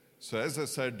So as I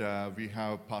said, we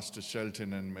have Pastor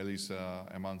Shelton and Melissa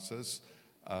amongst us.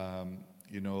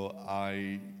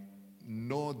 I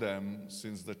know them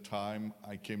since the time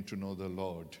I came to know the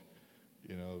Lord,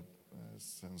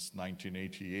 since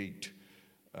 1988.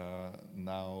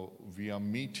 Now we are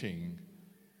meeting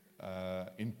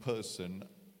in person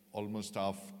almost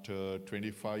after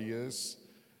 25 years.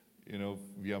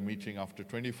 We are meeting after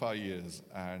 25 years.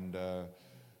 And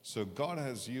so God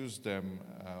has used them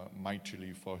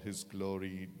mightily for His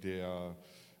glory. They are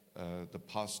the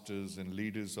pastors and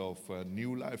leaders of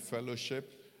New Life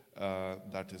Fellowship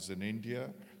that is in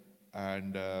India.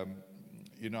 And,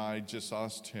 I just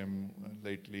asked him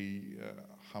lately,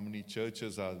 how many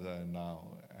churches are there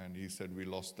now? And he said, we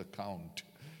lost the count.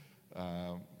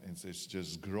 It's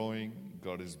just growing.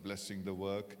 God is blessing the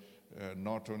work,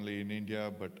 not only in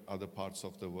India, but other parts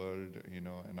of the world,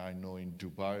 and I know in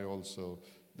Dubai also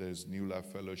there's New Life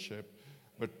Fellowship.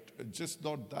 But just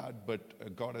not that,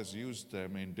 but God has used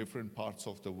them in different parts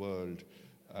of the world,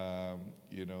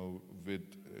 with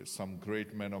some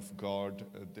great men of God.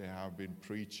 They have been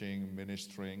preaching,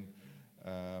 ministering,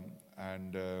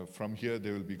 and from here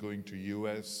they will be going to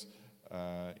U.S.,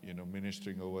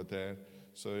 ministering over there.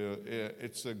 So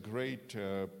it's a great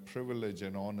privilege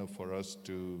and honor for us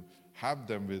to have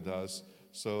them with us.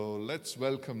 So let's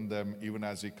welcome them even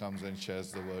as he comes and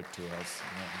shares the word to us.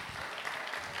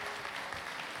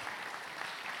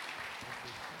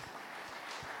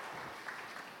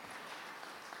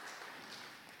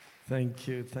 Thank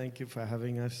you for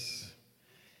having us.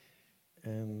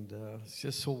 And it's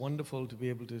just so wonderful to be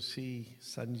able to see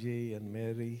Sanjay and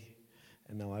Mary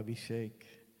and now Abhishek.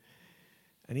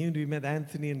 And even we met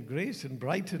Anthony and Grace in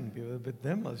Brighton. We were with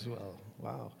them as well.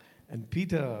 Wow. And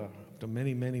Peter after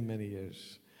many, many, many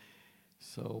years.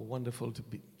 So wonderful to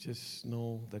just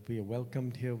know that we are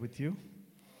welcomed here with you.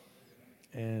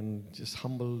 And just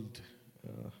humbled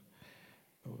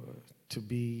to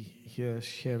be here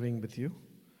sharing with you.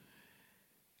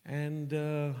 And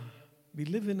we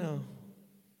live in a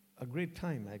great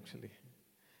time, actually.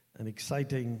 An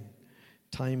exciting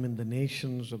time in the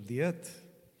nations of the earth.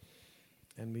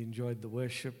 And we enjoyed the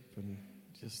worship and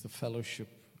just the fellowship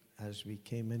as we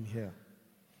came in here.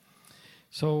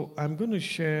 So I'm going to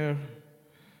share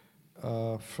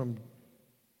from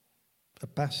a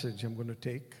passage I'm going to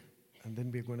take, and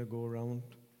then we're going to go around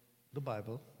the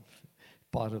Bible,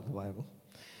 part of the Bible.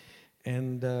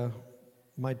 And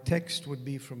my text would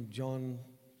be from John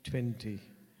 20,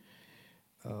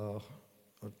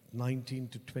 19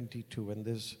 to 22. And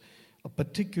there's a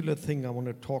particular thing I want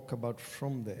to talk about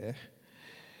from there.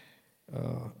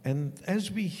 And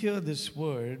as we hear this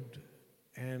word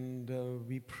and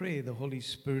we pray the Holy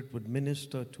Spirit would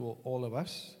minister to all of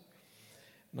us,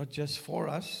 not just for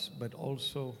us, but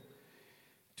also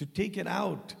to take it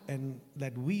out and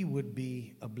that we would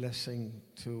be a blessing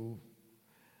to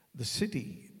the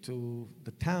city, to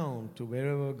the town, to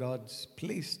wherever God's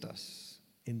placed us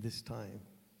in this time.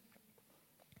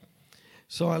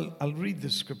 So I'll read the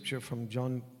scripture from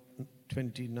John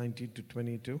 20, 19 to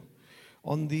 22.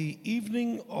 On the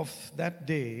evening of that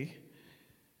day,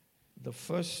 the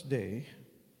first day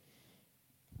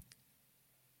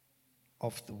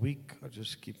of the week, I'll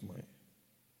just keep my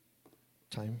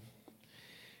time.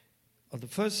 On the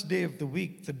first day of the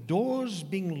week, the doors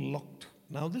being locked.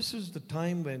 Now this is the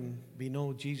time when we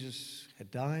know Jesus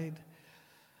had died,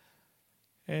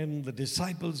 and the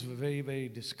disciples were very, very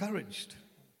discouraged.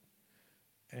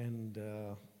 And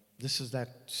this is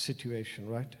that situation,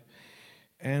 right?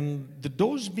 And the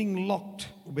doors being locked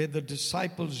where the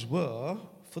disciples were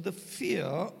for the fear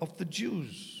of the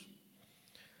Jews.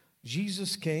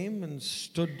 Jesus came and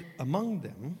stood among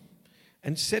them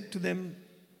and said to them,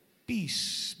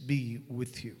 "Peace be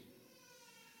with you."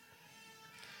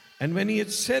 And when he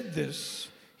had said this,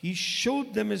 he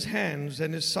showed them his hands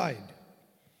and his side.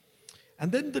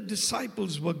 And then the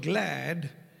disciples were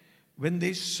glad when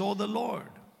they saw the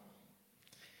Lord.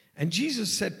 And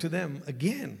Jesus said to them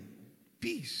again,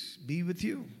 "Peace be with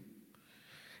you.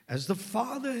 As the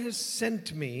Father has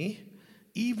sent me,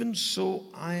 even so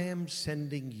I am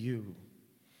sending you."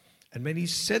 And when he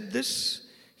said this,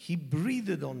 he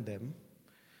breathed on them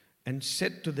and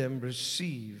said to them,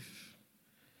 "Receive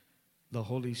the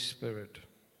Holy Spirit."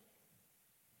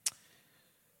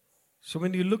 So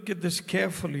when you look at this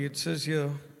carefully, it says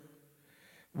here,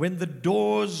 when the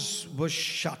doors were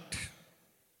shut,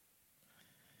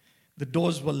 the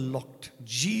doors were locked.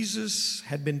 Jesus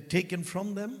had been taken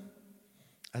from them,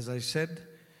 as I said,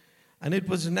 and it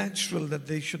was natural that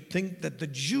they should think that the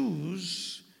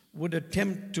Jews would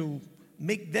attempt to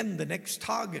make them the next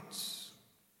targets.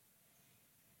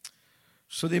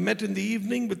 So they met in the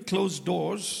evening with closed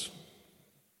doors.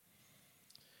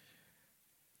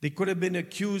 They could have been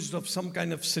accused of some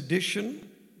kind of sedition,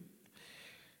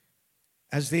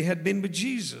 as they had been with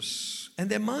Jesus. And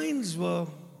their minds were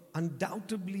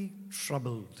undoubtedly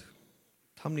troubled.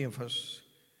 How many of us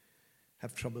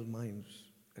have troubled minds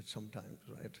at some times,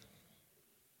 right?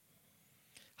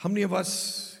 How many of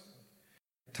us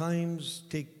at times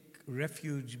take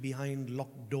refuge behind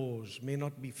locked doors? May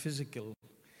not be physical,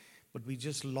 but we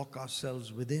just lock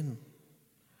ourselves within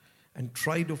and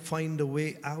try to find a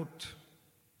way out.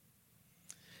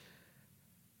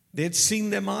 They had seen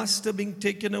their master being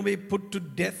taken away, put to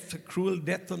death, a cruel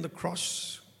death on the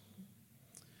cross.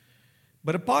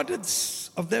 But a part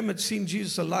of them had seen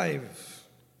Jesus alive.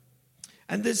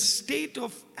 And this state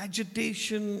of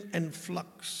agitation and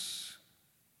flux,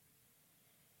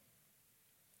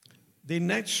 they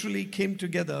naturally came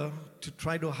together to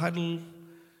try to huddle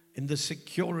in the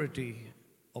security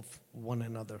of one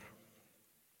another.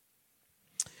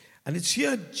 And it's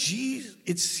here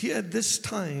this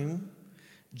time,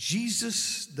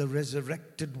 Jesus, the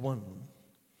resurrected one,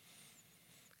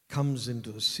 comes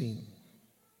into the scene.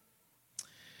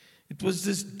 It was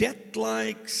this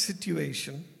death-like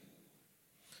situation,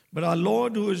 but our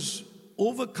Lord, who is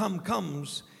overcome,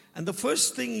 comes, and the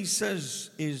first thing he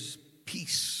says is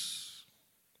peace.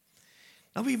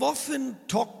 Now, we've often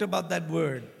talked about that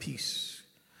word, peace.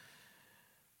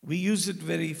 We use it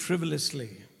very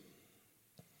frivolously.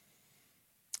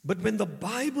 But when the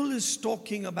Bible is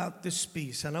talking about this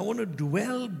peace, and I want to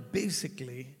dwell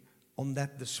basically on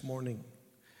that this morning,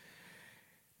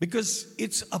 because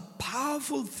it's a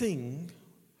powerful thing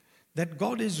that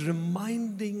God is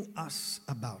reminding us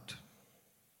about.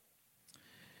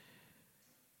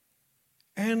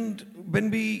 And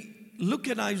when we look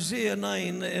at Isaiah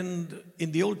 9 and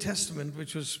in the Old Testament,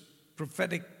 which was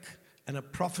prophetic and a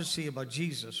prophecy about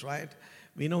Jesus, right?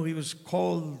 We know he was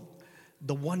called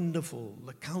the Wonderful,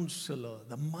 the Counselor,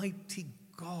 the Mighty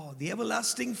God, the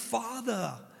Everlasting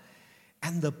Father,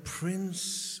 and the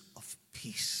Prince of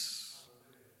Peace.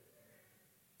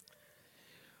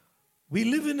 We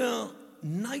live in a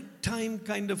nighttime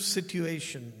kind of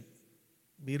situation.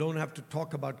 We don't have to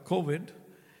talk about COVID,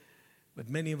 but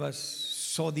many of us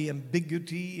saw the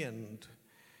ambiguity and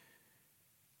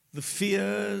the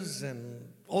fears and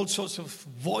all sorts of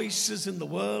voices in the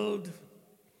world,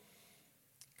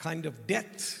 kind of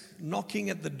death knocking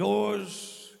at the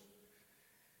doors.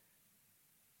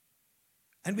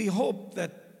 And we hope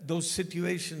that those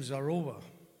situations are over.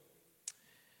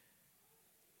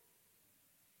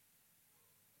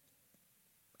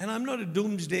 And I'm not a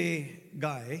doomsday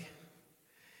guy,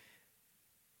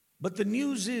 but the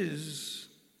news is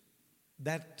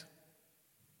that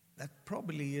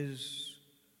probably is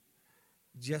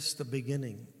just the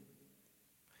beginning.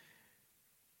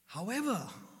 However,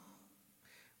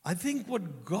 I think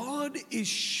what God is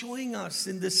showing us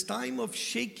in this time of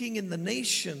shaking in the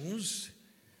nations,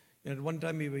 at one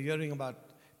time we were hearing about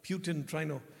Putin trying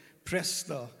to press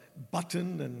the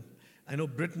button, and I know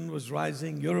Britain was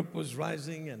rising, Europe was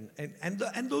rising,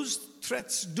 and those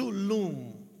threats do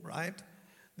loom, right?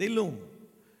 They loom.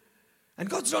 And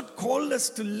God's not called us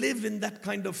to live in that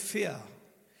kind of fear.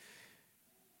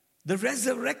 The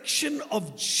resurrection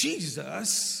of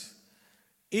Jesus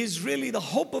is really the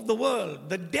hope of the world,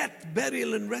 the death,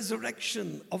 burial, and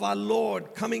resurrection of our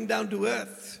Lord coming down to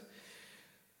earth.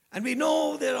 And we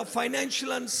know there are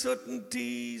financial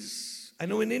uncertainties. I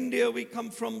know in India we come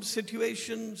from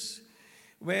situations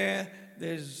where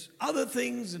there's other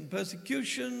things and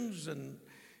persecutions and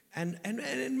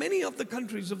in many of the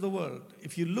countries of the world,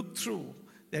 if you look through,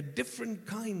 there are different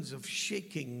kinds of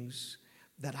shakings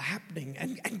that are happening.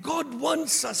 And God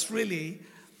wants us really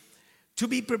to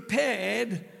be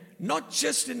prepared, not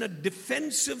just in a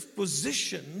defensive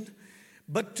position,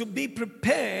 but to be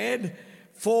prepared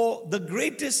for the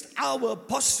greatest hour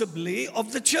possibly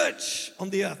of the church on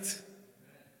the earth.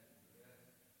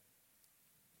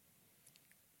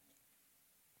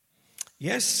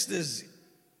 Yes, there's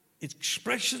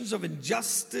expressions of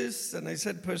injustice, and I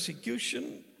said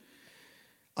persecution,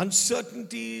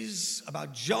 uncertainties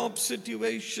about job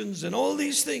situations and all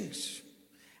these things.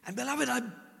 And beloved, I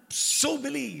so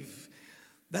believe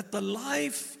that the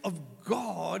life of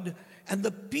God and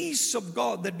the peace of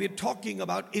God that we're talking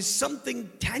about is something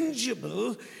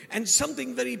tangible and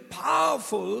something very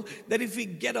powerful, that if we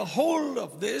get a hold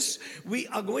of this, we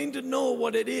are going to know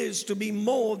what it is to be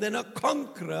more than a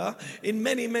conqueror in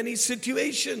many, many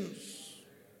situations.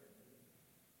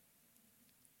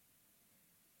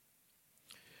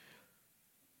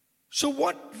 So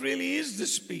what really is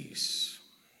this peace?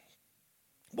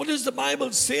 What does the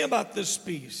Bible say about this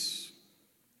peace?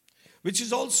 which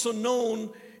is also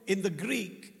known in the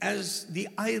Greek as the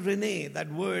irene,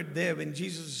 that word there when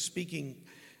Jesus is speaking,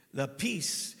 the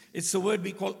peace. It's the word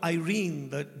we call Irene,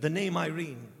 the name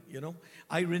Irene,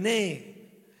 Irene.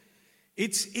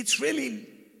 It's really,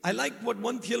 I like what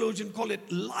one theologian called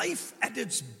it, life at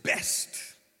its best.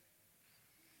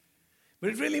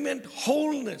 But it really meant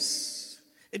wholeness.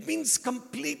 It means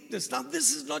completeness. Now,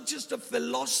 this is not just a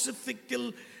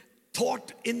philosophical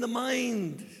thought in the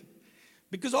mind.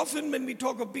 Because often when we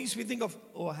talk of peace, we think of,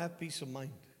 I have peace of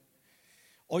mind.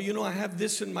 Or, I have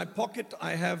this in my pocket.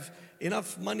 I have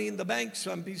enough money in the bank,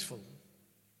 so I'm peaceful.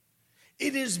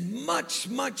 It is much,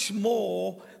 much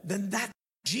more than that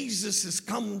Jesus has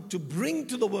come to bring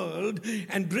to the world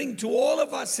and bring to all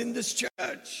of us in this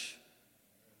church,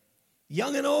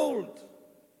 young and old.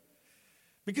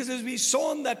 Because as we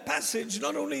saw in that passage,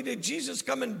 not only did Jesus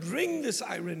come and bring this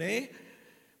irene,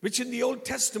 which in the Old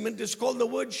Testament is called the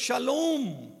word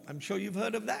shalom. I'm sure you've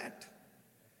heard of that.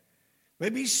 Where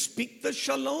we speak the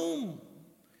shalom.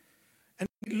 And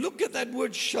look at that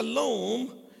word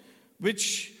shalom,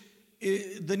 which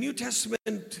the New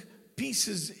Testament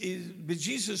pieces which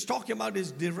Jesus is talking about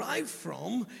is derived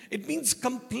from. It means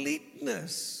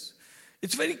completeness.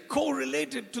 It's very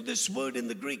correlated to this word in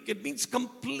the Greek. It means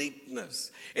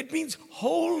completeness. It means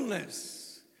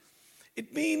wholeness.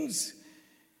 It means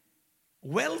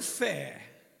welfare.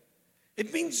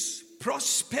 It means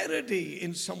prosperity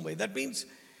in some way. That means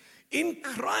in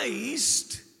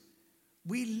Christ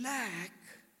we lack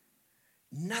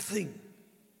nothing.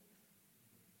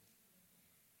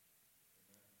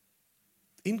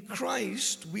 In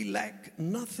Christ we lack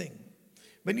nothing.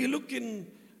 When you look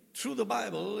through the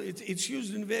Bible, it's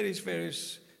used in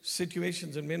various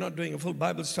situations, and we're not doing a full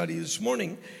Bible study this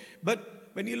morning, but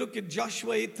when you look at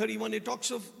Joshua 8:31, it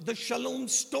talks of the shalom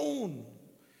stone,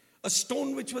 a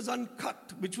stone which was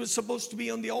uncut, which was supposed to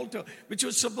be on the altar, which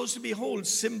was supposed to be whole,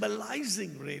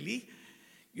 symbolizing really.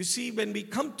 You see, when we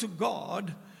come to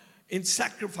God in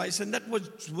sacrifice, and that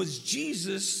was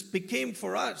Jesus became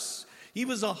for us. He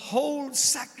was a whole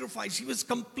sacrifice. He was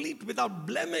complete without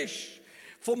blemish.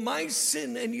 For my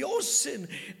sin and your sin,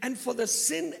 and for the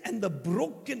sin and the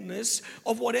brokenness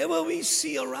of whatever we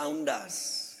see around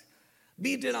us,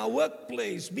 be it in our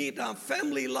workplace, be it our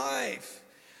family life,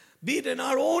 be it in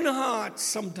our own hearts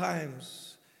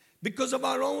sometimes, because of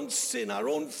our own sin, our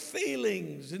own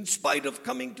failings, in spite of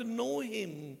coming to know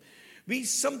Him, we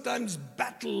sometimes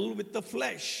battle with the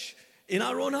flesh in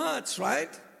our own hearts,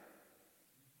 right?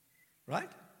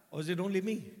 Right? Or is it only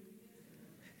me?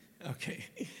 Okay.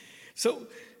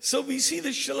 So we see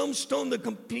the shalom stone, the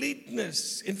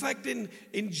completeness. In fact, in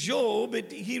Job,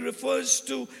 he refers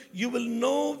to, you will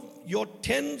know your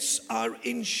tents are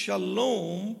in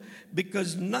shalom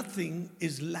because nothing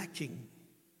is lacking.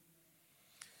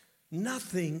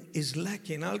 Nothing is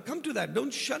lacking. I'll come to that.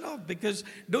 Don't shut up, because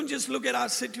don't just look at our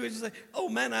situation and say, oh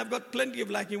man, I've got plenty of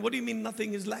lacking. What do you mean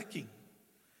nothing is lacking?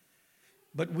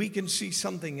 But we can see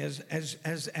something as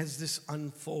this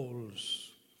unfolds.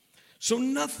 So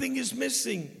nothing is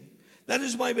missing. That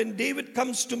is why when David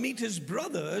comes to meet his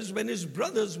brothers, when his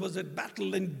brothers was at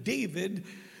battle and David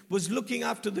was looking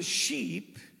after the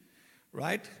sheep,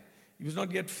 right? He was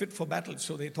not yet fit for battle,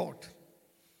 so they thought.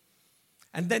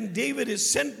 And then David is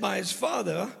sent by his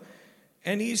father,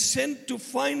 and he's sent to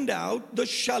find out the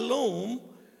shalom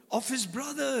of his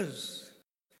brothers.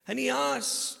 And he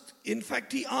asks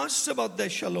about their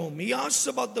shalom. He asks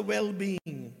about the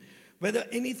well-being, whether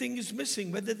anything is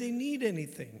missing, whether they need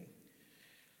anything.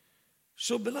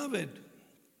 So, beloved,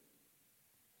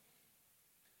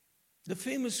 the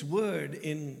famous word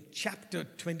in chapter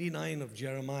 29 of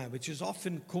Jeremiah, which is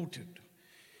often quoted,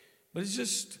 but it's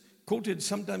just quoted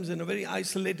sometimes in a very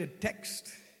isolated text.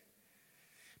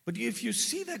 But if you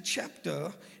see that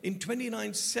chapter in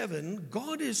 29:7,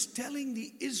 God is telling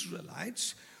the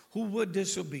Israelites who were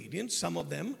disobedient, some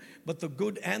of them, but the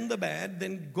good and the bad,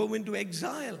 then go into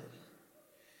exile.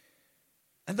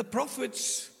 And the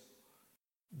prophets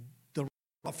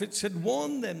had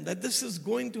warned them that this is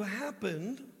going to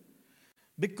happen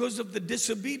because of the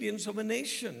disobedience of a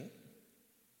nation.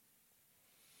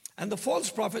 And the false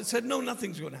prophet said, no,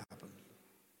 nothing's going to happen.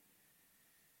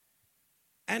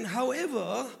 And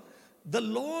however, the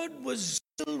Lord was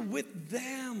still with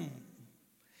them.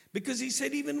 Because he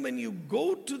said, even when you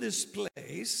go to this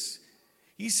place,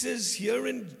 he says here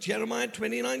in Jeremiah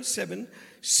 29:7,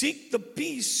 seek the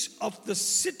peace of the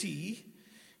city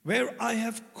where I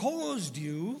have caused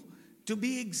you to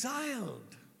be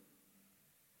exiled.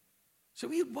 So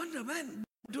we wonder, man, what am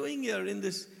I doing here in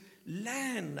this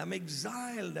land? I'm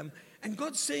exiled. And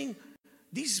God's saying,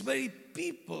 these very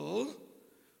people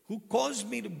who caused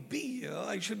me to be here,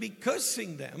 I should be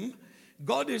cursing them.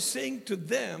 God is saying to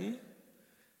them,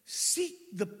 seek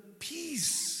the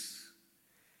peace.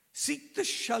 Seek the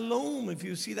shalom, if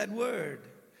you see that word.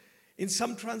 In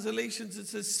some translations it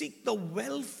says, seek the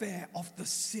welfare of the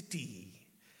city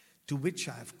to which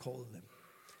I have called them.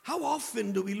 How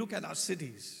often do we look at our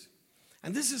cities?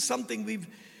 And this is something we've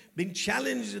been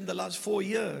challenged in the last 4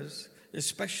 years,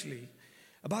 especially,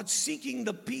 about seeking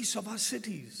the peace of our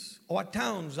cities, our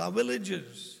towns, our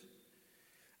villages.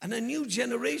 And a new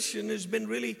generation has been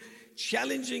really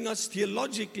challenging us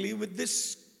theologically with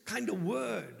this kind of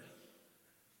word.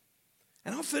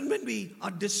 And often when we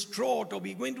are distraught or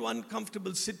we go into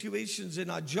uncomfortable situations in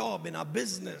our job, in our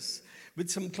business, with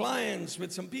some clients,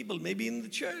 with some people, maybe in the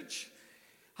church,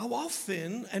 how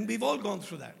often, and we've all gone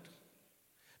through that,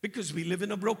 because we live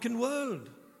in a broken world.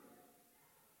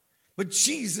 But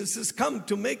Jesus has come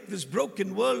to make this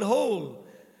broken world whole.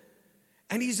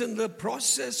 And He's in the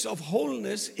process of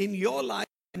wholeness in your life,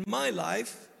 in my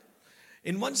life.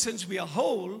 In one sense, we are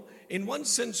whole. In one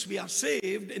sense, we are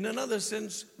saved. In another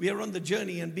sense, we are on the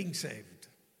journey and being saved.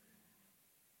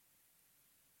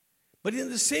 But in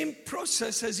the same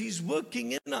process as He's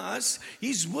working in us,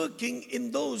 He's working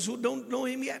in those who don't know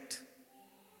Him yet.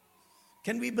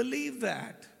 Can we believe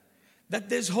that? That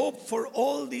there's hope for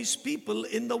all these people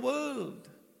in the world.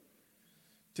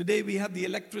 Today we have the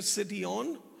electricity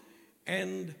on,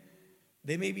 and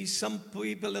there may be some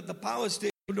people at the power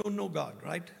station who don't know God,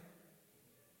 right?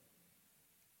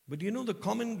 But you know, the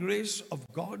common grace of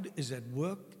God is at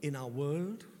work in our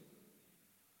world.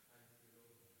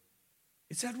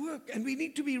 It's at work, and we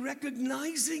need to be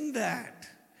recognizing that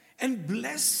and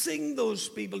blessing those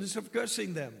people instead of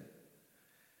cursing them.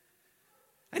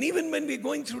 And even when we're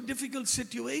going through difficult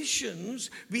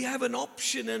situations, we have an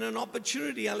option and an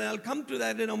opportunity, and I'll come to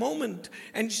that in a moment,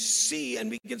 and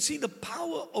we can see the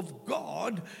power of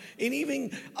God in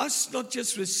even us not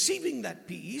just receiving that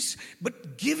peace,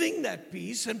 but giving that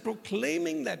peace and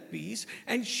proclaiming that peace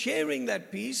and sharing that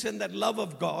peace and that love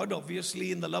of God.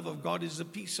 Obviously, in the love of God is the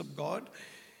peace of God.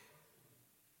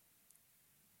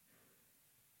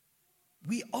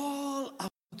 We all are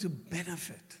to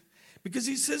benefit. Because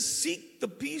He says, seek the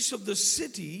peace of the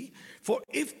city, for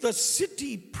if the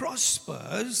city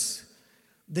prospers,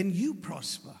 then you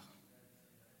prosper.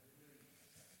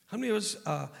 How many of us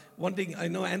are wanting, I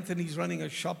know Anthony's running a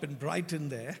shop in Brighton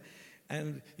there,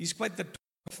 and he's quite the top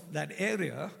of that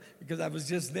area, because I was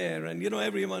just there, and you know,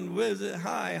 everyone was,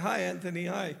 hi Anthony,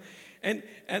 hi. And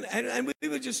we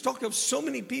were just talking of so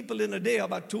many people in a day,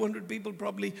 about 200 people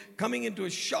probably coming into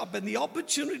a shop, and the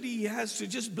opportunity he has to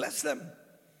just bless them.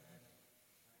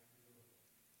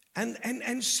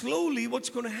 And slowly what's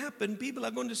going to happen, people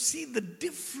are going to see the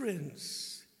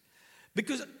difference.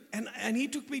 Because, and he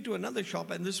took me to another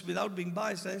shop, and this without being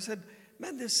biased, and I said,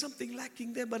 man, there's something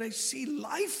lacking there, but I see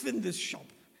life in this shop.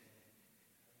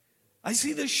 I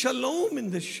see the shalom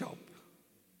in this shop.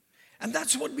 And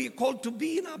that's what we are called to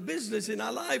be in our business, in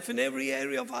our life, in every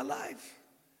area of our life.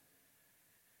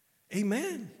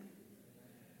 Amen.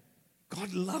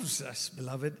 God loves us,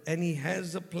 beloved, and He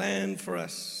has a plan for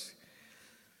us.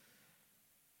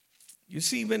 You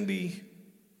see, when we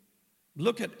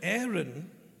look at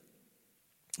Aaron,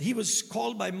 he was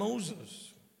called by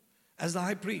Moses as the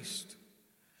high priest.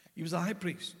 He was the high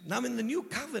priest. Now in the new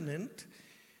covenant,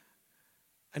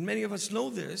 and many of us know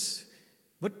this,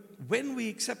 but when we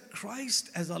accept Christ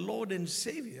as our Lord and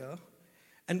Savior,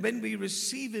 and when we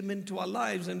receive Him into our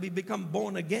lives and we become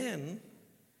born again,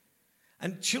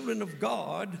 and children of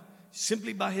God,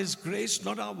 simply by His grace,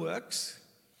 not our works,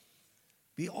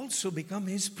 we also become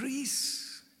His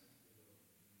priests.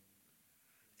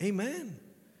 Amen.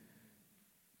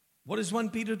 What does 1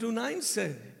 Peter 2:9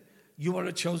 say? You are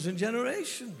a chosen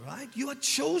generation, right? You are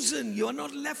chosen. You are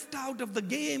not left out of the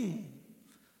game.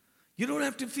 You don't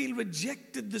have to feel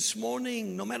rejected this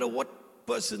morning, no matter what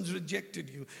person's rejected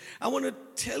you. I want to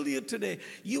tell you today,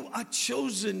 you are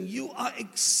chosen, you are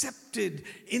accepted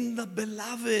in the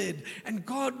beloved. And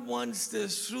God wants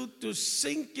this truth to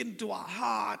sink into our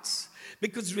hearts,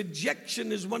 because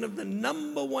rejection is one of the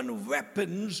number one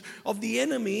weapons of the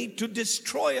enemy to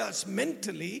destroy us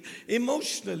mentally,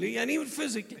 emotionally, and even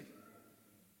physically.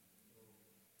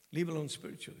 Leave alone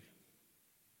spiritually.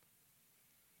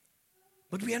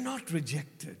 But we are not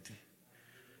rejected.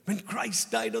 When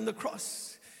Christ died on the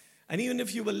cross, and even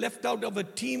if you were left out of a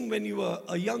team when you were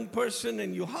a young person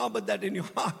and you harbored that in your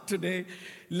heart today,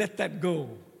 let that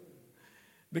go.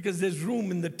 Because there's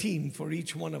room in the team for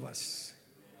each one of us.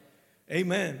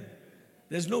 Amen.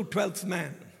 There's no 12th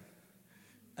man,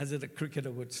 as a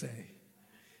cricketer would say.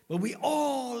 But we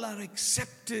all are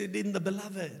accepted in the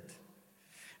beloved.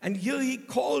 And here he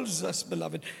calls us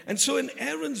beloved. And so in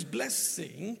Aaron's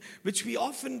blessing, which we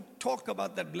often talk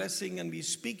about that blessing and we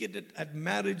speak it at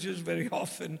marriages very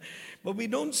often, but we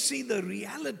don't see the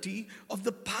reality of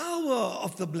the power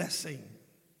of the blessing.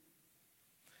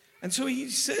 And so he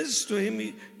says to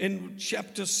him in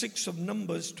chapter 6 of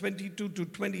Numbers 22 to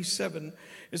 27,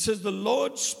 it says, the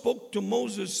Lord spoke to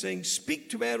Moses saying, speak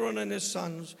to Aaron and his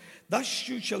sons, thus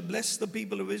you shall bless the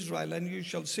people of Israel, and you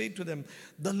shall say to them,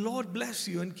 the Lord bless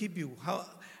you and keep you.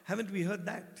 Haven't we heard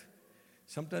that?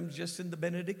 Sometimes just in the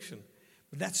benediction.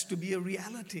 But that's to be a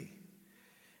reality.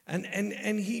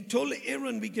 And he told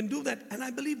Aaron we can do that. And I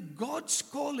believe God's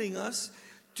calling us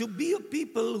to be a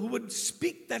people who would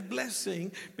speak that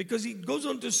blessing, because he goes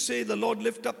on to say, the Lord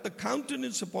lift up the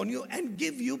countenance upon you and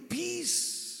give you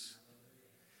peace.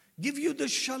 Give you the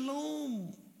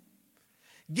shalom.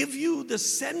 Give you the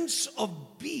sense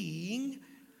of being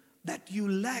that you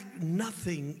lack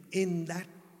nothing in that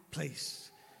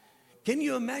place. Can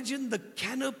you imagine the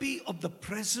canopy of the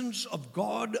presence of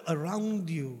God around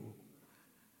you?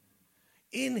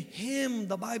 In him,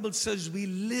 the Bible says, we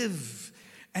live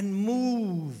and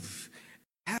move,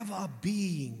 have our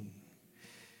being.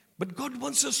 But God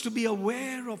wants us to be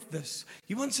aware of this.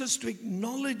 He wants us to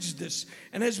acknowledge this.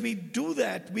 And as we do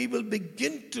that, we will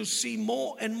begin to see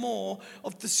more and more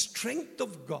of the strength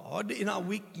of God in our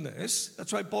weakness.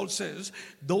 That's why Paul says,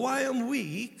 though I am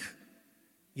weak,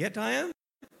 yet I am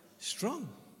strong.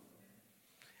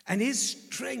 And his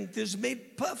strength is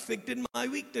made perfect in my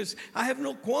weakness. I have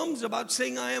no qualms about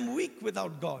saying I am weak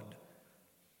without God.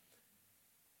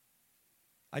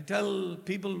 I tell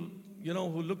people,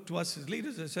 who look to us as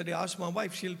leaders, I said, ask my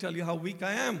wife, she'll tell you how weak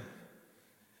I am.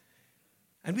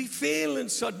 And we fail in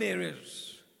certain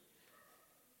areas.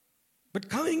 But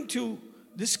coming to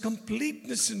this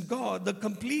completeness in God, the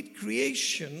complete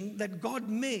creation that God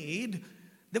made,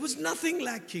 there was nothing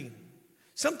lacking.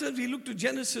 Sometimes we look to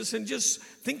Genesis and just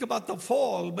think about the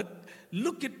fall, but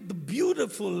look at the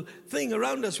beautiful thing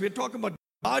around us. We're talking about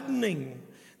gardening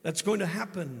that's going to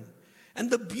happen. And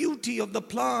the beauty of the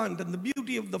plant and the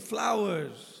beauty of the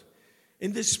flowers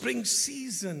in this spring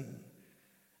season.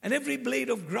 And every blade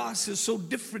of grass is so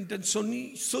different and so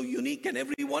unique. And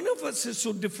every one of us is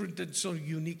so different and so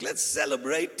unique. Let's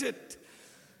celebrate it.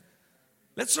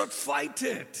 Let's not fight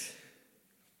it.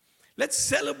 Let's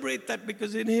celebrate that,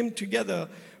 because in him together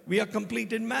we are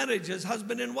complete in marriage as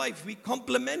husband and wife. We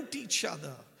complement each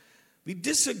other. We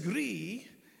disagree.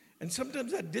 And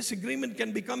sometimes that disagreement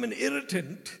can become an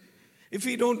irritant if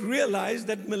we don't realize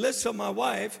that Melissa, my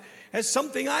wife, has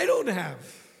something I don't have.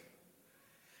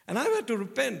 And I've had to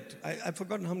repent. I've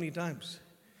forgotten how many times.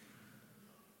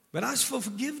 But ask for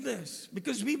forgiveness,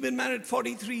 because we've been married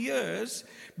 43 years.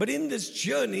 But in this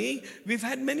journey, we've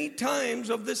had many times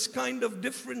of this kind of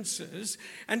differences.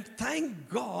 And thank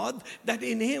God that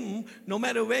in him, no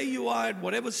matter where you are at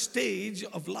whatever stage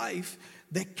of life,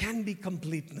 there can be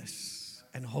completeness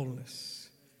and wholeness.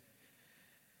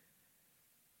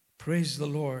 Praise the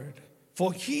Lord.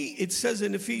 For he, it says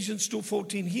in Ephesians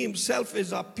 2:14, he himself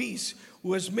is our peace,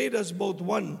 who has made us both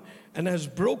one and has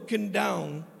broken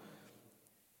down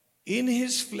in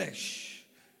his flesh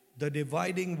the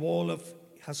dividing wall of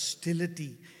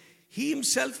hostility. He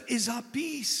himself is our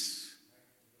peace.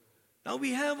 Now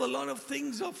we have a lot of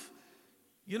things of,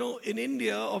 in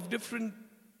India, of different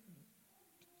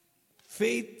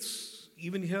faiths,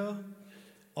 even here,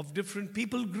 of different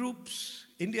people groups.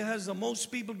 India has the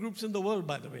most people groups in the world,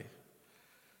 by the way.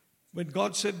 When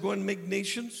God said, go and make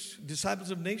nations,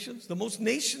 disciples of nations, the most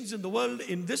nations in the world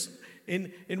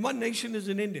in one nation is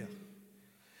in India.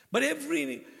 But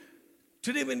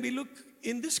today when we look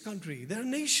in this country, there are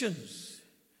nations.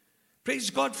 Praise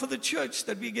God for the church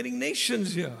that we're getting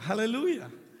nations here.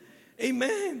 Hallelujah.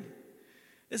 Amen.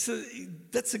 That's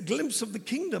a glimpse of the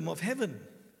kingdom of heaven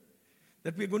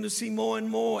that we're going to see more and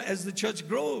more as the church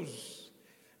grows.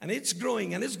 And it's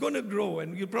growing and it's going to grow.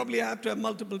 And you probably have to have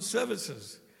multiple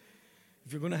services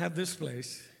if you're going to have this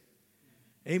place.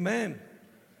 Amen.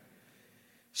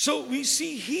 So we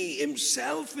see he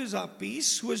himself is our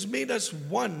peace, who has made us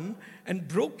one and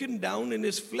broken down in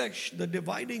his flesh the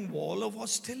dividing wall of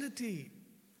hostility.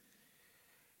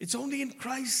 It's only in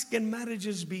Christ can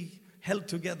marriages be held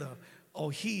together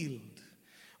or healed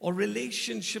or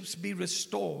relationships be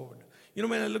restored.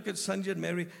 When I look at Sanjay and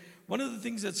Mary, one of the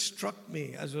things that struck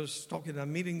me as I was talking,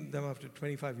 I'm meeting them after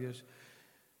 25 years,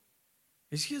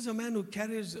 is here's a man who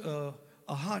carries a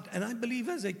heart. And I believe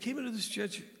as I came into this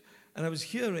church and I was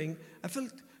hearing, I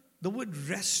felt the word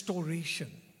restoration.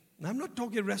 Now, I'm not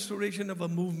talking restoration of a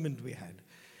movement we had.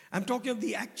 I'm talking of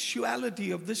the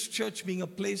actuality of this church being a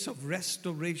place of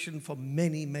restoration for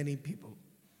many, many people.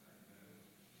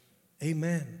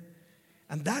 Amen.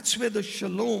 And that's where the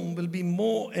shalom will be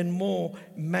more and more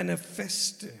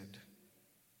manifested.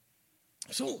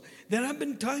 So there have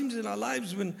been times in our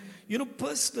lives when,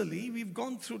 personally, we've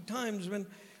gone through times when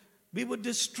we were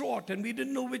distraught and we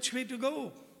didn't know which way to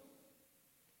go.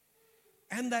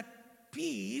 And that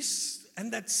peace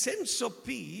and that sense of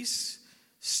peace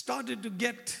started to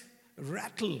get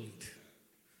rattled.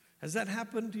 Has that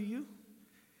happened to you?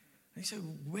 I said,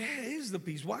 where is the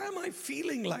peace? Why am I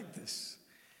feeling like this?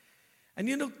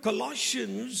 And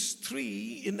Colossians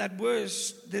 3, in that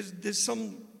verse, there's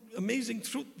some amazing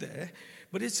truth there.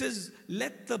 But it says,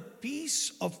 let the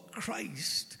peace of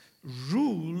Christ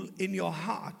rule in your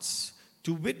hearts,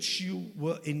 to which you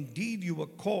were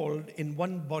called in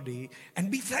one body,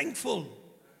 and be thankful.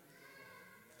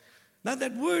 Now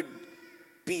that word,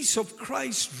 peace of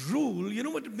Christ rule, you know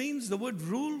what it means, the word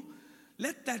rule?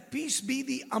 Let that peace be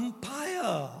the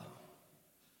umpire.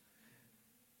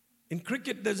 In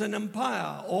cricket, there's an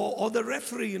umpire, or the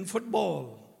referee in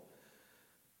football.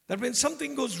 That when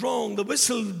something goes wrong, the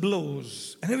whistle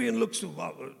blows, and everyone looks to,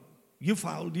 wow, you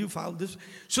fouled this.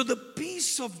 So the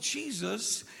peace of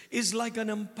Jesus is like an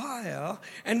umpire,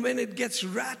 and when it gets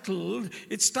rattled,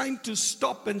 it's time to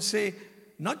stop and say,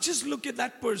 not just look at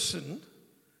that person.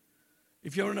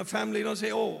 If you're in a family, don't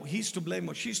say, oh, he's to blame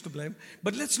or she's to blame.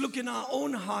 But let's look in our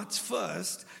own hearts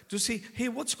first to see, hey,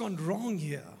 what's gone wrong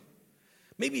here?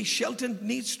 Maybe Shelton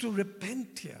needs to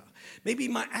repent here. Maybe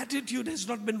my attitude has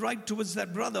not been right towards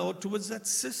that brother or towards that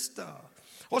sister,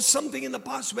 or something in the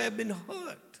past where I've been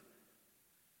hurt.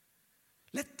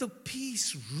 Let the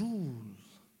peace rule.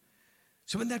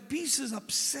 So when that peace is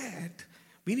upset,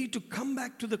 we need to come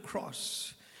back to the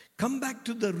cross, come back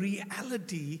to the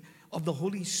reality of the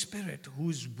Holy Spirit who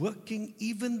is working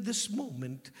even this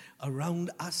moment around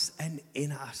us and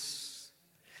in us.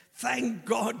 Thank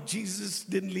God Jesus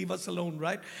didn't leave us alone,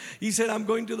 right? He said, I'm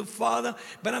going to the Father,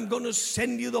 but I'm going to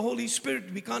send you the Holy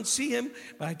Spirit. We can't see him,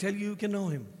 but I tell you, you can know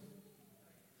him.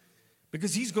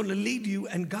 Because he's going to lead you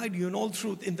and guide you in all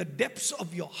truth. In the depths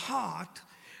of your heart,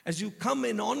 as you come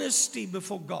in honesty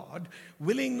before God,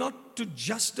 willing not to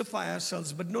justify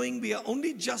ourselves, but knowing we are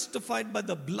only justified by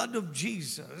the blood of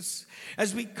Jesus,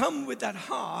 as we come with that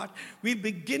heart, we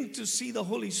begin to see the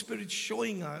Holy Spirit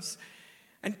showing us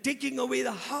and taking away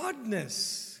the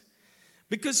hardness.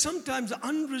 Because sometimes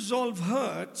unresolved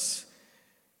hurts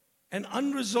and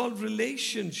unresolved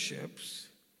relationships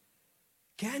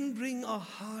can bring a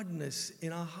hardness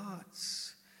in our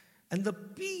hearts. And the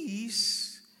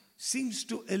peace seems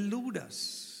to elude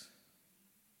us.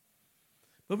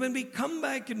 But when we come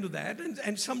back into that,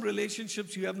 and some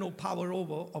relationships you have no power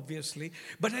over, obviously,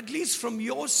 but at least from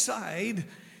your side,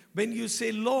 when you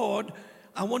say, Lord,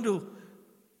 I want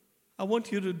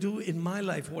you to do in my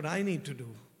life what I need to do.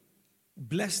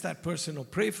 Bless that person or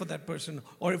pray for that person.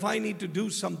 Or if I need to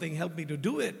do something, help me to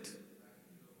do it.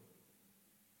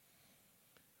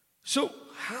 So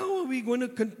how are we going to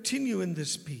continue in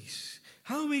this peace?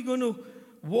 How are we going to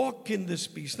walk in this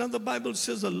peace? Now the Bible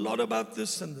says a lot about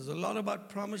this, and there's a lot about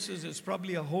promises. It's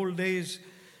probably a whole day's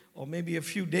or maybe a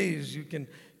few days you can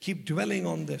keep dwelling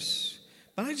on this.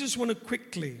 But I just want to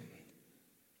quickly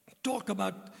talk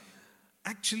about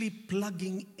actually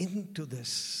plugging into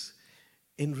this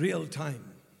in real time,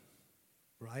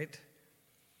 right?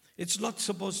 It's not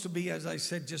supposed to be, as I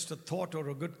said, just a thought or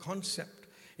a good concept.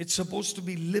 It's supposed to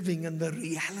be living in the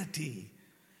reality.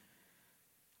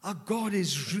 Our God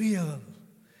is real.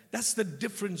 That's the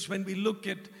difference when we look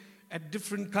at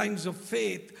different kinds of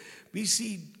faith. We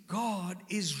see God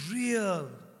is real.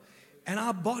 And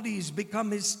our bodies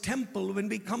become his temple when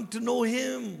we come to know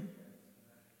him.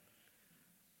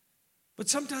 But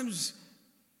sometimes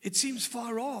it seems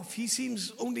far off. He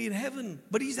seems only in heaven,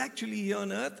 but he's actually here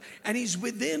on earth, and he's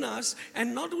within us,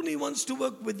 and not only wants to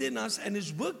work within us and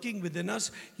is working within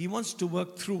us, he wants to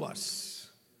work through us.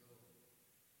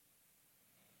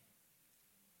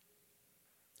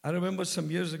 I remember some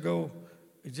years ago,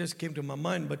 it just came to my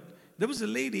mind, but there was a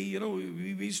lady,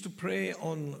 we used to pray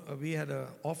we had an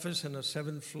office on a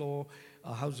 7th floor,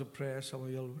 a house of prayer. Some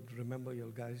of you would remember,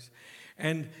 you guys.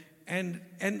 And on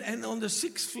the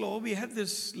 6th floor, we had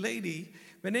this lady.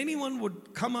 When anyone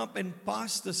would come up and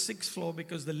pass the 6th floor,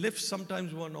 because the lifts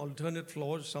sometimes were on alternate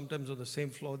floors, sometimes on the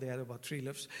same floor, they had about 3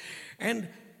 lifts. And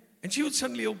she would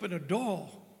suddenly open a door.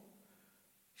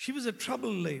 She was a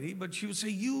troubled lady, but she would say,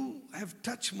 you have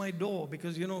touched my door,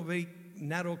 because, very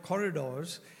narrow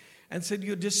corridors, and said,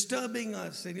 you're disturbing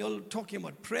us, and you're talking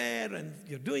about prayer, and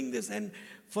you're doing this, and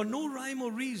for no rhyme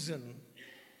or reason,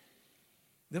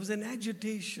 There was an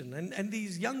agitation. And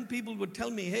these young people would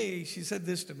tell me, hey, she said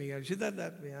this to me, she said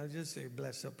that to me. I'll just say,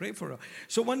 bless her, pray for her.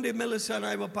 So one day, Melissa and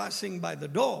I were passing by the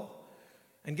door.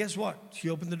 And guess what? She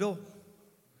opened the door.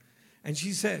 And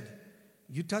she said,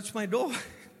 you touched my door.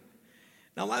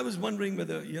 Now, I was wondering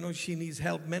whether, she needs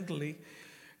help mentally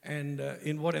and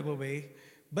in whatever way.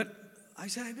 But I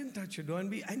said, I didn't touch your door.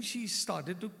 And she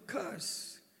started to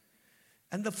curse.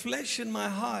 And the flesh in my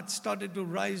heart started to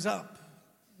rise up,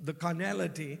 the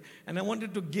carnality. And I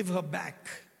wanted to give her back,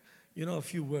 a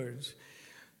few words.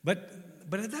 But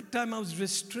at that time, I was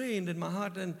restrained in my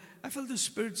heart. And I felt the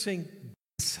Spirit saying,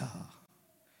 bless her.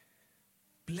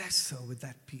 Bless her with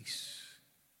that peace.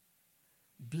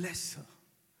 Bless her.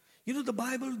 The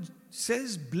Bible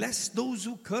says, bless those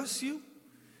who curse you.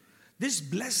 This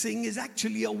blessing is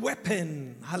actually a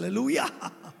weapon. Hallelujah.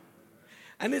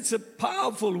 And it's a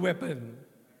powerful weapon.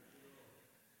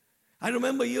 I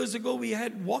remember years ago we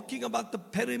had walking about the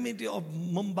perimeter of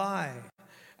Mumbai.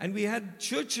 And we had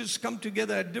churches come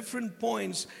together at different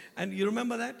points. And you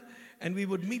remember that? And we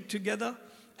would meet together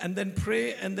and then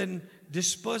pray and then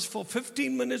disperse for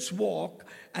 15 minutes walk.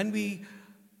 And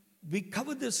we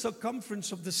covered the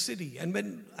circumference of the city. And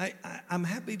when I'm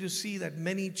happy to see that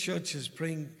many churches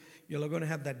praying, you're going to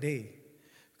have that day.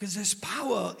 Because there's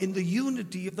power in the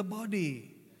unity of the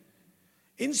body.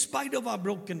 In spite of our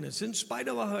brokenness, in spite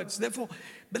of our hurts. Therefore,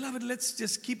 beloved, let's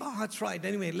just keep our hearts right.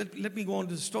 Anyway, let me go on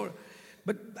to the story.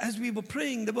 But as we were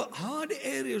praying, there were hard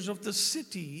areas of the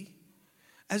city.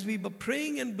 As we were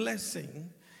praying and blessing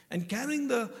and carrying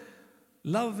the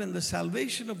love and the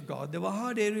salvation of God, there were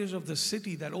hard areas of the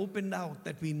city that opened out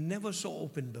that we never saw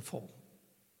open before.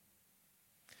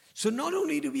 So not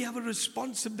only do we have a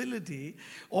responsibility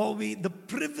or the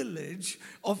privilege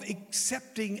of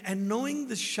accepting and knowing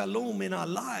the shalom in our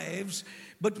lives,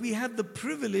 but we have the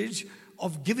privilege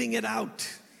of giving it out.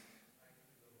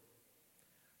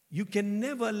 You can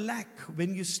never lack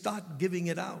when you start giving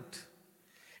it out.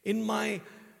 In my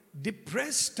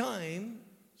depressed time,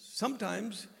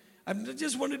 sometimes I've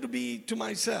just wanted to be to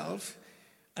myself,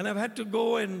 and I've had to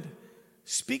go and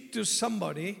speak to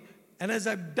somebody. And as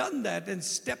I've done that and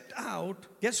stepped out,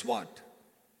 guess what?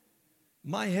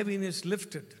 My heaviness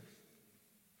lifted.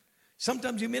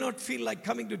 Sometimes you may not feel like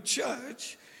coming to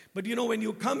church, but when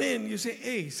you come in, you say,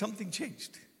 hey, something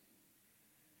changed.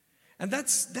 And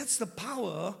that's the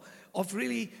power of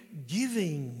really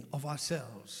giving of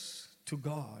ourselves to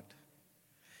God.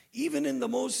 Even in the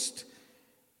most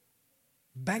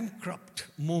bankrupt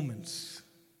moments,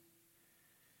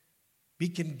 we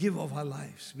can give of our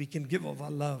lives, we can give of our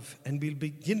love, and we'll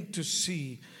begin to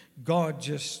see God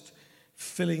just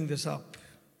filling this up.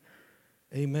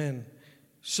 Amen.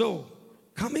 So,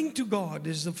 coming to God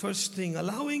is the first thing.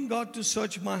 Allowing God to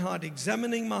search my heart,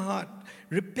 examining my heart,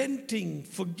 repenting,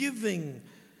 forgiving.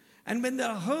 And when there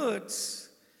are hurts,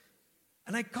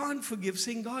 and I can't forgive,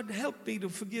 saying, God, help me to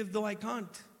forgive, though I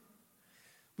can't.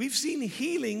 We've seen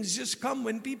healings just come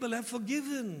when people have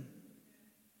forgiven.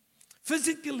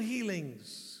 Physical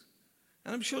healings.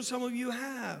 And I'm sure some of you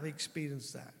have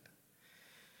experienced that.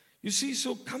 You see,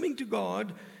 so coming to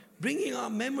God, bringing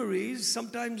our memories,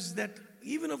 sometimes that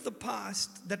even of the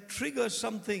past, that trigger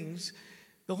some things,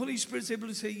 the Holy Spirit's able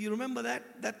to say, you remember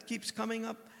that? That keeps coming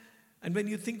up. And when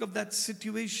you think of that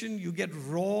situation, you get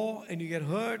raw and you get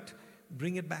hurt,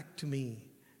 bring it back to me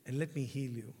and let me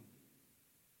heal you.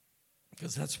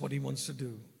 Because that's what He wants to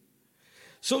do.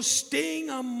 So staying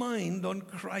our mind on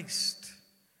Christ.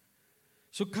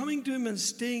 So coming to Him and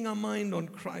staying our mind on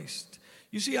Christ.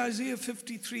 You see, Isaiah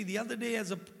 53, the other day as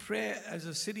a prayer, as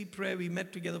a city prayer, we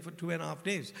met together for 2.5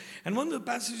 days. And one of the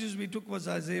passages we took was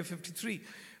Isaiah 53.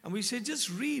 And we said, just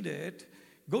read it.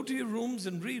 Go to your rooms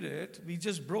and read it. We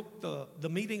just broke the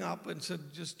meeting up and said,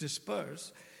 just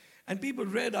disperse. And people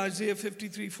read Isaiah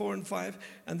 53, 4 and 5,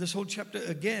 and this whole chapter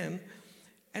again,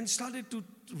 and started to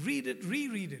read it,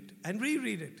 reread it, and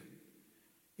reread it.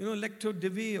 Lectio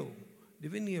Divino.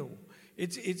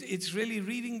 It's really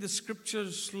reading the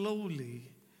scriptures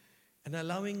slowly and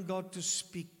allowing God to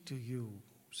speak to you.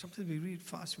 Sometimes we read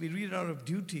fast, we read out of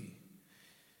duty.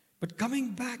 But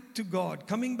coming back to God,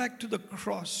 coming back to the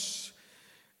cross,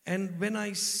 and when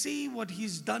I see what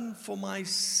He's done for my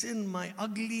sin, my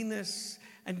ugliness,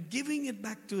 and giving it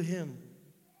back to Him,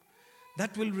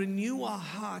 that will renew our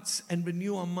hearts and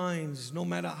renew our minds. No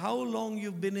matter how long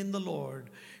you've been in the Lord,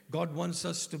 God wants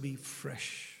us to be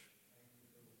fresh.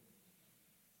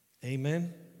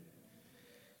 Amen.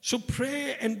 So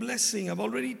prayer and blessing, I've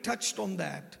already touched on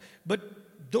that.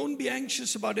 But don't be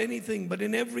anxious about anything, but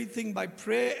in everything by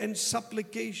prayer and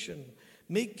supplication,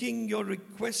 making your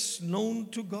requests known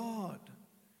to God.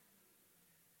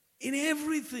 In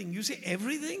everything. You say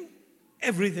everything?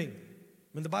 Everything.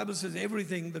 When the Bible says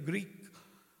everything, the Greek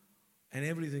and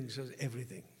everything says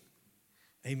everything.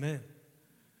 Amen.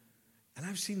 And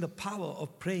I've seen the power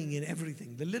of praying in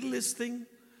everything. The littlest thing,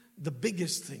 the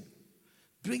biggest thing.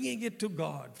 Bringing it to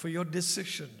God for your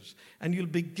decisions. And you'll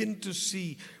begin to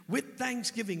see with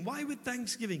thanksgiving. Why with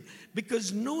thanksgiving?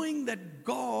 Because knowing that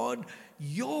God,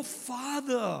 your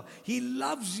Father, He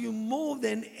loves you more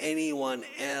than anyone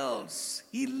else.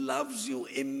 He loves you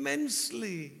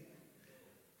immensely.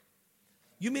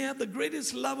 You may have the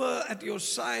greatest lover at your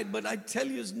side, but I tell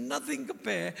you, it's nothing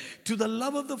compared to the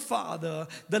love of the Father,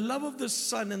 the love of the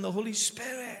Son, and the Holy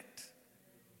Spirit.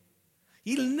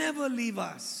 He'll never leave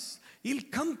us. He'll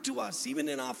come to us even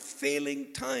in our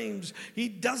failing times. He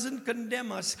doesn't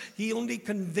condemn us. He only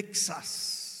convicts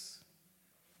us.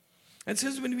 And it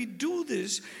says when we do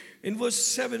this, in verse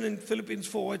 7 in Philippians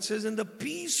 4, it says, and the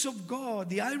peace of God,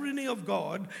 the irony of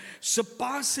God,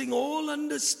 surpassing all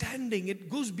understanding, it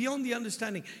goes beyond the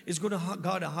understanding, is going to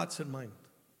guard our hearts and mind.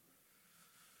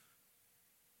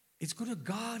 It's going to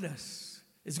guard us.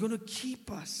 It's going to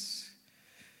keep us.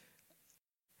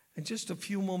 And just a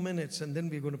few more minutes, and then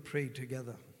we're going to pray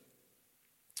together.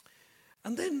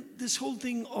 And then this whole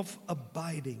thing of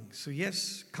abiding. So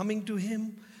yes, coming to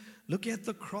Him, look at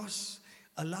the cross,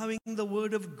 allowing the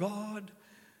Word of God.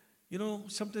 You know,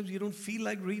 sometimes you don't feel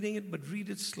like reading it, but read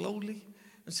it slowly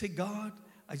and say, God,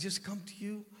 I just come to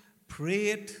you. Pray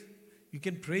it. You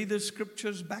can pray the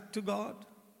scriptures back to God.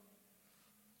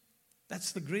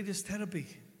 That's the greatest therapy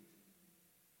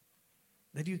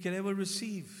that you can ever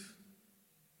receive.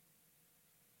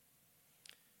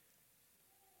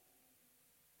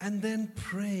 And then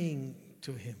praying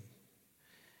to Him.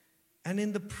 And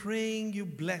in the praying you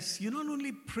bless. You not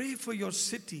only pray for your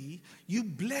city, you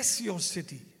bless your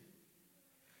city.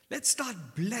 Let's start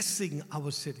blessing our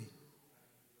city.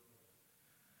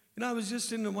 You know, I was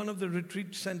just in one of the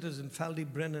retreat centers in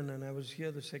Brennan, and I was here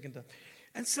the second time.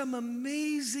 And some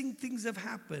amazing things have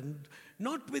happened,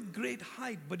 not with great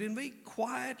hype, but in very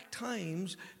quiet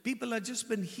times, people have just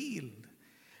been healed.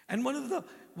 And one of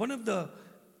the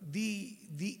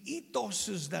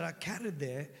ethoses that are carried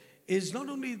there is not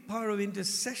only the power of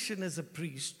intercession as a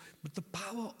priest, but the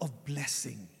power of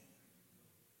blessing.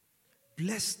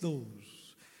 Bless those.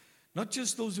 Not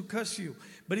just those who curse you,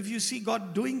 but if you see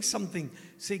God doing something,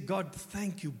 say, God,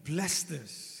 thank you, bless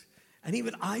this. And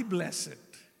even I bless it.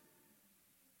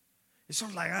 It's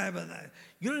not like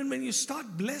when you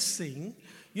start blessing,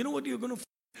 you know what you're going to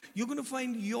find? You're going to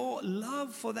find your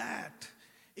love for that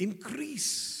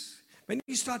increase. When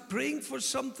you start praying for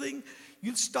something,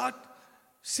 you'll start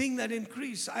seeing that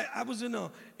increase. I was in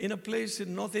a place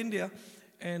in North India,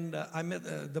 and I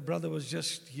met the brother was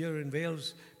just here in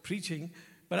Wales preaching,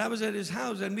 but I was at his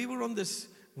house, and we were on this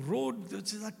road.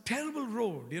 It's a terrible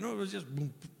road, you know. It was just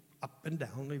boom, up and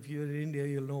down. If you're in India,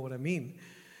 you'll know what I mean.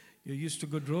 You're used to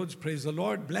good roads. Praise the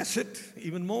Lord. Bless it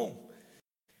even more.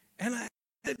 And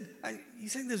he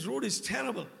said, this road is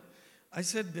terrible. I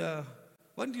said,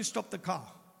 why don't you stop the car?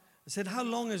 I said, how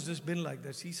long has this been like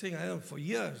this? He's saying, I don't know, for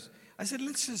years. I said,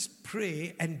 let's just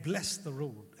pray and bless the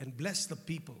road and bless the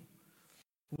people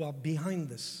who are behind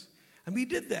this. And we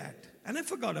did that. And I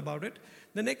forgot about it.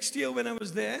 The next year when I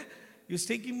was there, he was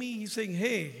taking me, he's saying,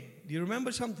 hey, do you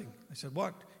remember something? I said,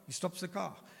 what? He stops the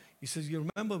car. He says, you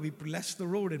remember we blessed the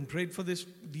road and prayed for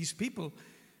these people,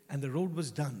 and the road was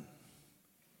done.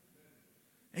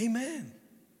 Amen.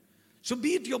 So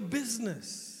be it your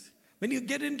business. When you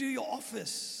get into your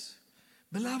office,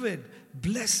 beloved,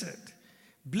 bless it.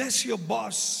 Bless your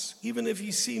boss, even if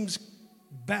he seems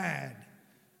bad.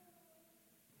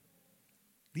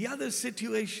 The other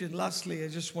situation, lastly, I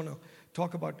just want to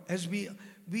talk about, as we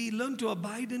learn to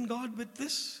abide in God with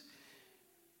this,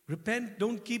 repent,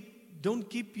 don't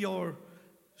keep your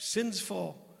sins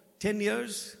for 10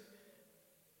 years,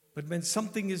 but when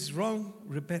something is wrong,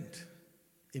 repent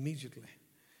immediately.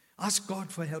 Ask God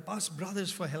for help, ask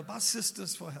brothers for help, ask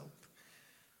sisters for help.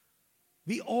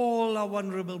 We all are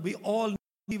vulnerable, we all need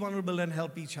to be vulnerable and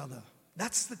help each other.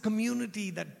 That's the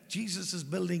community that Jesus is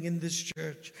building in this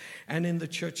church and in the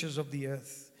churches of the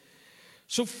earth.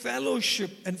 So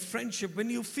fellowship and friendship, when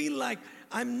you feel like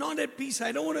I'm not at peace,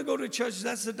 I don't want to go to church,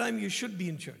 that's the time you should be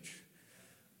in church.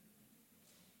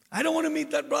 I don't want to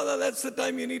meet that brother, that's the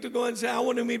time you need to go and say, I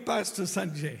want to meet Pastor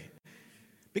Sanjay.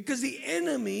 Because the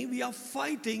enemy, we are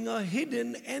fighting a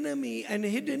hidden enemy and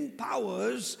hidden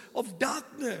powers of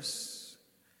darkness.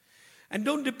 And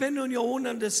don't depend on your own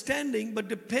understanding, but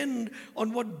depend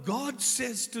on what God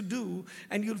says to do,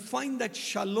 and you'll find that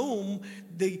shalom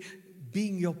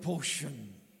being your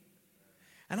portion.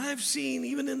 And I've seen,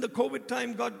 even in the COVID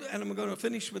time, God, and I'm going to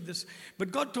finish with this,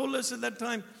 but God told us at that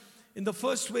time, in the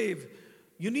first wave,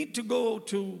 you need to go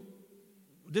to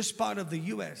this part of the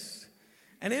U.S.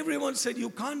 And everyone said, you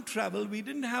can't travel. We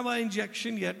didn't have our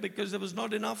injection yet because there was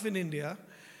not enough in India.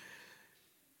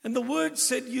 And the word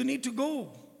said, you need to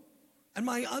go. And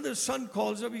my other son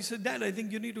calls up. He said, Dad, I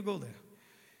think you need to go there.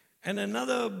 And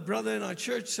another brother in our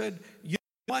church said, you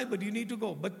know why, but you need to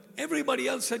go. But everybody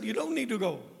else said, you don't need to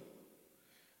go.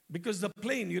 Because the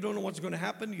plane, you don't know what's going to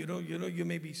happen. You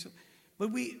may be so. But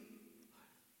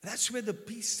that's where the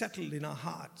peace settled in our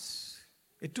hearts.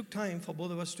 It took time for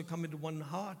both of us to come into one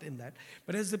heart in that.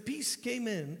 But as the peace came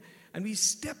in and we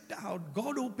stepped out,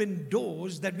 God opened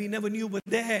doors that we never knew were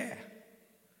there.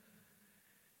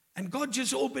 And God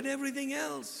just opened everything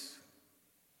else.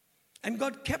 And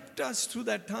God kept us through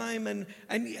that time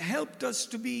and helped us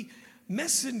to be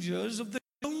messengers of the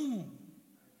shalom.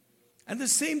 And the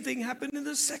same thing happened in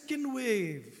the second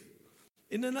wave,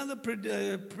 in another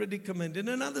predicament, in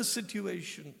another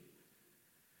situation.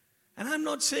 And I'm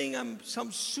not saying I'm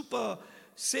some super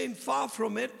saint, far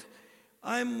from it.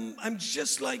 I'm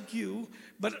just like you,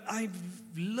 but I'm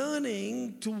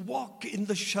learning to walk in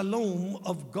the shalom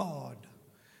of God.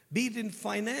 Be it in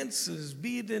finances,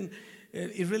 be it in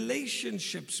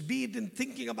relationships, be it in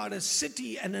thinking about a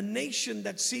city and a nation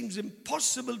that seems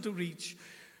impossible to reach.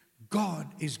 God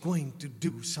is going to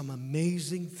do some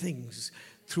amazing things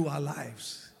through our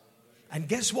lives. And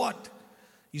guess what?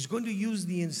 He's going to use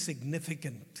the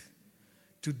insignificant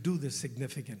to do the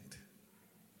significant.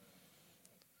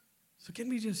 So can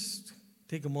we just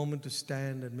take a moment to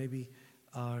stand, and maybe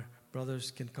our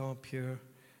brothers can come up here.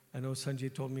 I know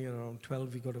Sanjay told me around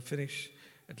 12 we got to finish,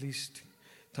 at least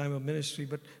time of ministry.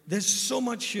 But there's so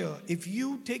much here. If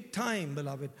you take time,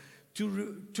 beloved,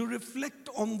 to reflect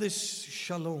on this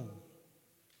shalom.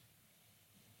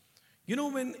 You know,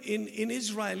 when in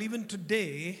Israel, even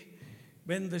today,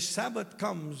 when the Sabbath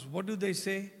comes, what do they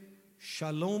say?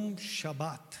 Shalom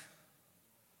Shabbat.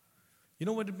 You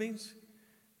know what it means?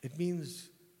 It means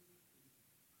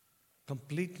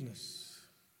completeness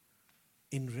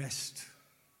in rest.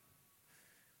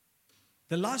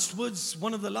 The last words,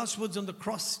 one of the last words on the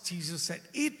cross, Jesus said,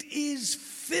 "It is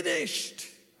finished."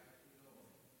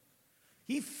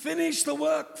 He finished the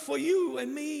work for you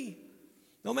and me.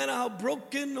 No matter how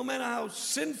broken, no matter how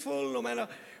sinful, no matter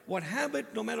what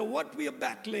habit, no matter what we are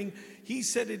battling, He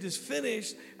said it is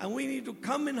finished. And we need to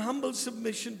come in humble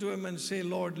submission to Him and say,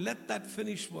 Lord, let that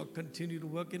finished work continue to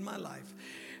work in my life.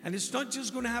 And it's not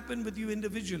just going to happen with you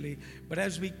individually, but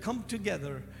as we come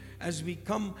together, as we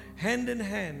come hand in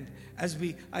hand,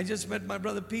 I just met my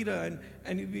brother Peter,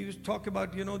 and we talked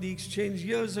about, the exchange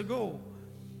years ago.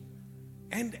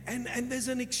 And there's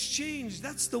an exchange.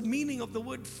 That's the meaning of the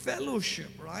word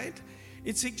fellowship, right?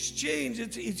 It's exchange.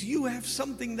 It's you have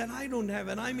something that I don't have,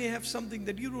 and I may have something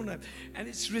that you don't have. And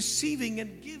it's receiving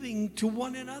and giving to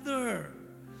one another.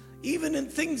 Even in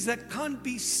things that can't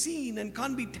be seen and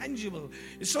can't be tangible.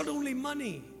 It's not only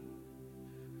money.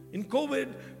 In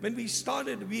COVID, when we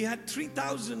started, we had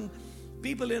 3,000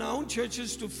 people in our own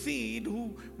churches to feed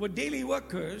who were daily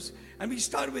workers. And we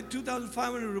started with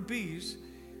 2,500 rupees.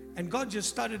 And God just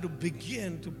started to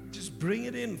begin to just bring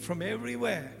it in from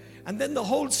everywhere. And then the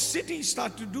whole city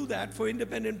started to do that for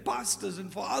independent pastors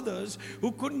and for others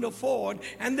who couldn't afford.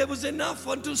 And there was enough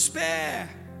to spare.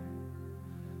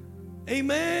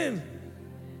 Amen.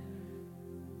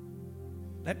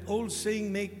 That old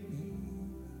saying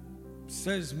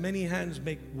says many hands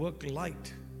make work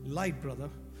light. Light, brother.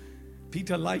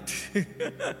 Peter, light.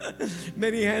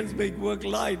 Many hands make work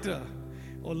lighter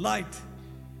or light.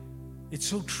 It's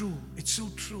so true. It's so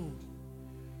true.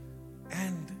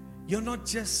 And you're not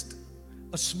just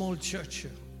a small church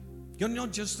here. You're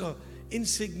not just an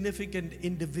insignificant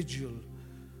individual.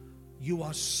 You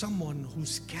are someone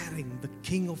who's carrying the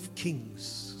King of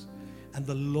Kings and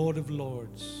the Lord of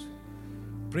Lords.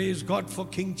 Praise God for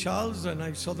King Charles. And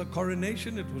I saw the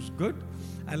coronation. It was good.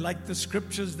 I liked the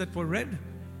scriptures that were read.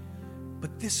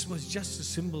 But this was just a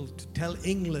symbol to tell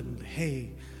England,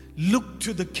 hey, look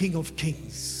to the King of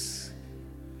Kings.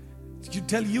 You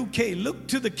tell UK, look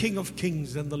to the King of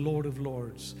Kings and the Lord of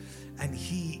Lords. And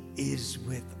He is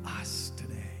with us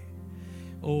today.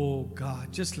 Oh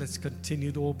God, just let's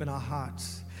continue to open our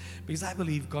hearts. Because I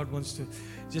believe God wants to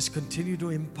just continue to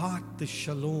impart the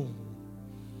shalom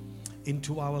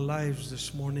into our lives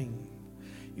this morning.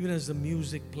 Even as the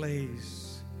music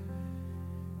plays.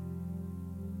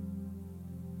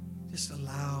 Just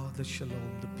allow the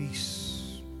shalom, the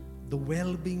peace, the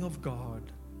well-being of God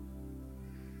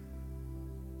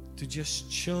to just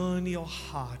churn your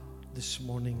heart this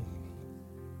morning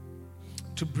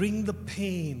to bring the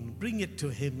pain, bring it to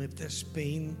Him if there's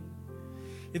pain.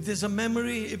 If there's a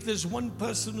memory, if there's one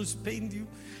person who's pained you,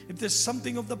 if there's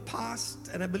something of the past,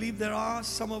 and I believe there are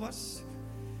some of us,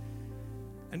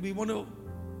 and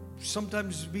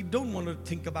sometimes we don't want to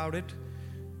think about it,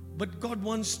 but God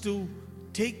wants to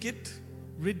take it,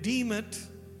 redeem it,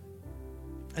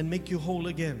 and make you whole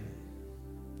again.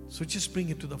 So just bring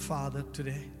it to the Father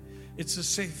today. It's a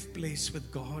safe place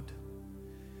with God.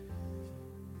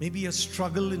 Maybe a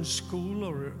struggle in school,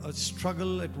 or a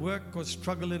struggle at work, or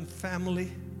struggle in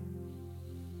family.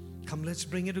 Come, let's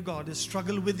bring it to God. A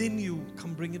struggle within you,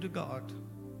 come bring it to God.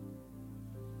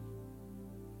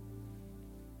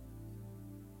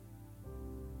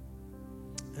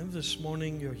 And this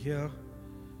morning you're here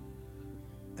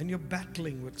and you're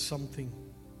battling with something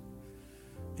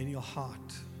in your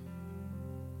heart.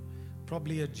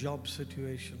 Probably a job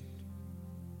situation.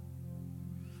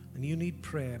 And you need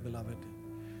prayer, beloved.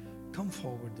 Come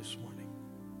forward this morning.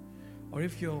 Or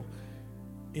if you're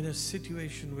in a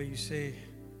situation where you say,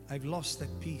 I've lost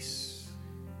that peace,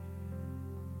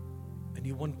 and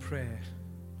you want prayer,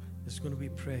 there's going to be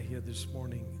prayer here this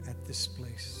morning at this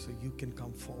place, so you can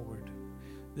come forward.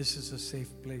 This is a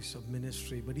safe place of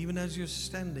ministry. But even as you're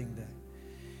standing there,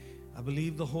 I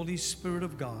believe the Holy Spirit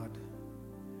of God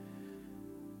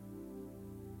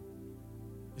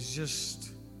is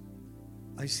just,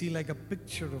 I see like a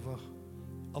picture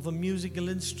of a musical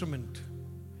instrument,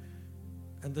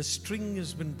 and the string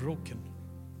has been broken.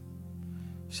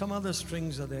 Some other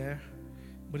strings are there,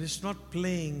 but it's not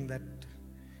playing that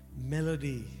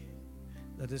melody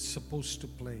that it's supposed to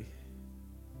play.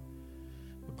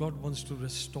 But God wants to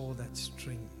restore that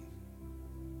string.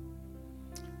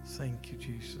 Thank you, Jesus.